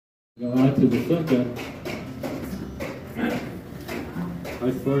Go out to the Sukkah.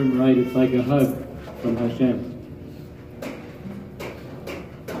 Our Sforim write it's like a hug from Hashem.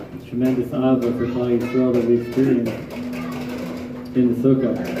 Tremendous Ava for Klal Yisrael that we experience in the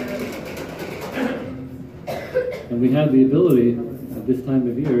Sukkah. And we have the ability at this time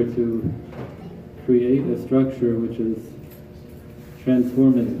of year to create a structure which is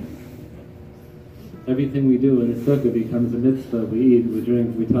transformative. Everything we do in the Sukkah becomes a mitzvah. We eat, we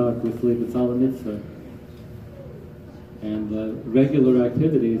drink, we talk, we sleep, it's all a mitzvah. And the regular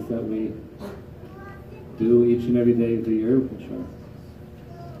activities that we do each and every day of the year, which are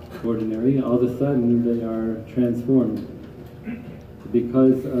ordinary, all of a sudden they are transformed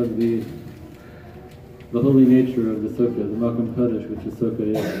because of the holy nature of the Sukkah, the Makom Kodesh, which the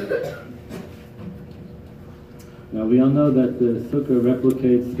Sukkah is. Now we all know that the Sukkah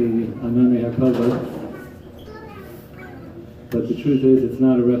replicates the Ananei HaKavod, but the truth is it's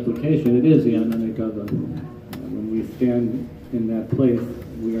not a replication, it is the Ananei HaKavod. When we stand in that place,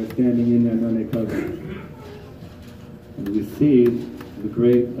 we are standing in the Ananei HaKavod. And we see the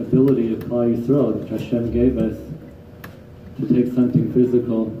great ability of Klal Yisrael, which Hashem gave us, to take something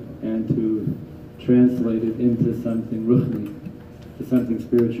physical and to translate it into something ruchni, to something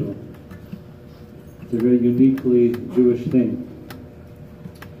spiritual. It's a very uniquely Jewish thing.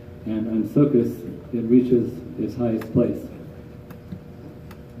 And on Sukkot, it reaches its highest place.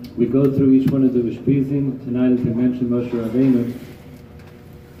 We go through each one of the Ushpizim. Tonight, as we mentioned Moshe Rabbeinu,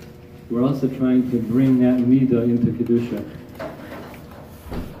 we're also trying to bring that Midah into Kedusha.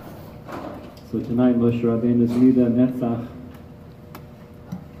 So tonight, Moshe Rabbeinu's Midah Netzach,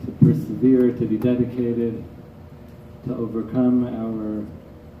 to persevere, to be dedicated, to overcome our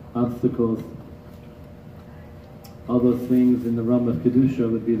obstacles. All those things in the realm of Kedusha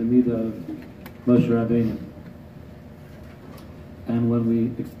would be the Midah of Moshe Rabbeinu. And when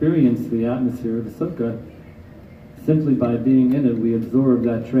we experience the atmosphere of the Sukkah, simply by being in it, we absorb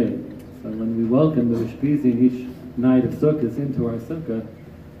that trait. So when we welcome the Ushpizim each night of Sukkot into our Sukkah,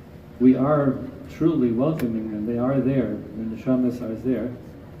 we are truly welcoming them. They are there. The neshamas are there.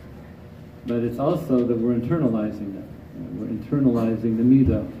 But it's also that we're internalizing them. We're internalizing the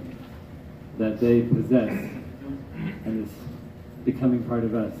midah that they possess, and it's becoming part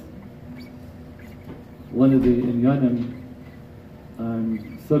of us. One of the inyanim on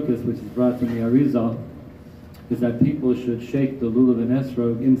Sukkot, which is brought from the Arizal, is that people should shake the lulav and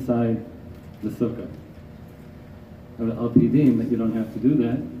esrog inside the Sukkah. Al-Pidim, that you don't have to do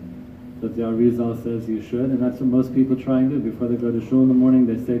that, but the Arizal says you should, and that's what most people try and do. Before they go to shul in the morning,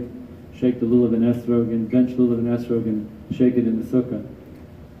 they say, shake the lulav and esrog, and bench lulav and esrog, and shake it in the Sukkah.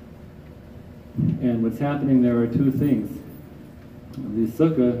 And what's happening there are two things. The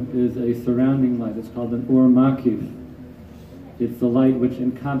Sukkah is a surrounding light. It's called an Or Makif. It's the light which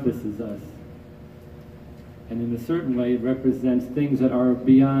encompasses us. And in a certain way, it represents things that are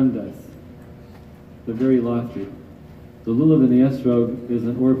beyond us. They're very lofty. The lulav and the esrog is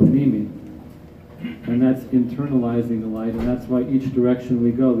an Or Panimi, and that's internalizing the light, and that's why each direction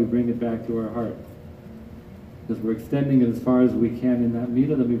we go, we bring it back to our heart. Because we're extending it as far as we can in that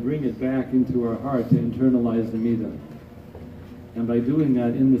midah, then we bring it back into our heart to internalize the midah. And by doing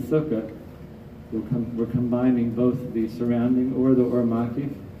that in the Sukkah, we're combining both the surrounding, or the Or Makif,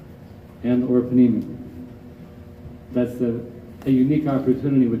 and the Or Panimi. That's a unique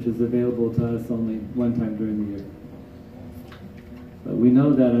opportunity which is available to us only one time during the year. But we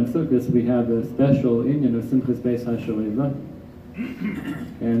know that on Sukkot we have a special inyan of Simchas Beis HaShoeva,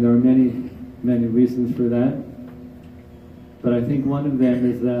 and there are many, many reasons for that. But I think one of them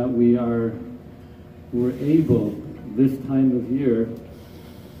is that we're able this time of year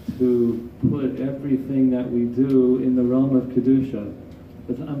to put everything that we do in the realm of Kedusha.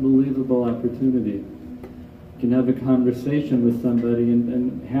 It's an unbelievable opportunity. You can have a conversation with somebody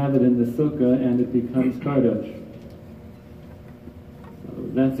and have it in the Sukkah, and it becomes Kadosh.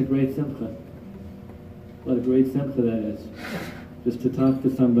 That's a great simcha. What a great simcha that is. Just to talk to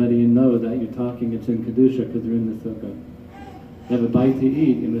somebody and know that you're talking, it's in Kedusha because you're in the Sukkah. You have a bite to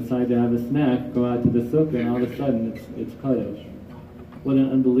eat, you decide to have a snack, go out to the Sukkah, and all of a sudden it's Kadosh. What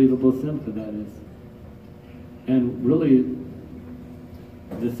an unbelievable simcha that is. And really,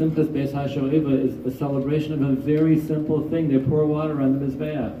 the Simchas Beis HaShoeva is a celebration of a very simple thing. They pour water on the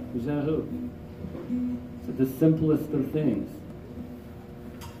Mizbeach. It's the simplest of things.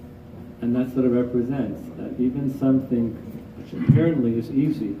 And that's what it represents, that even something which apparently is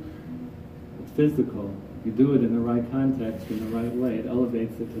easy, it's physical, you do it in the right context, in the right way, it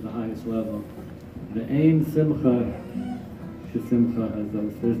elevates it to the highest level. The aim simcha, simcha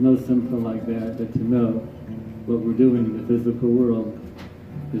hazos. There's no simcha like that, but to know what we're doing in the physical world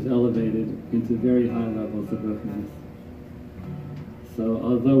is elevated into very high levels of ruchnius. So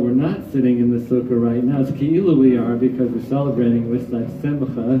although we're not sitting in the sukkah right now, it's ki'ilu we are, because we're celebrating with that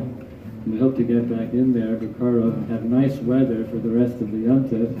simcha, and we hope to get back in there, B'karov, and have nice weather for the rest of the Yom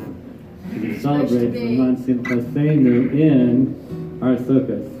Tov, to celebrate Zman Simchaseinu in our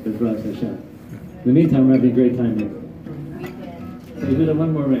sukkahs, B'ezras Hashem. In the meantime, we're having a great time here. So we do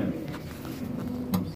one more round.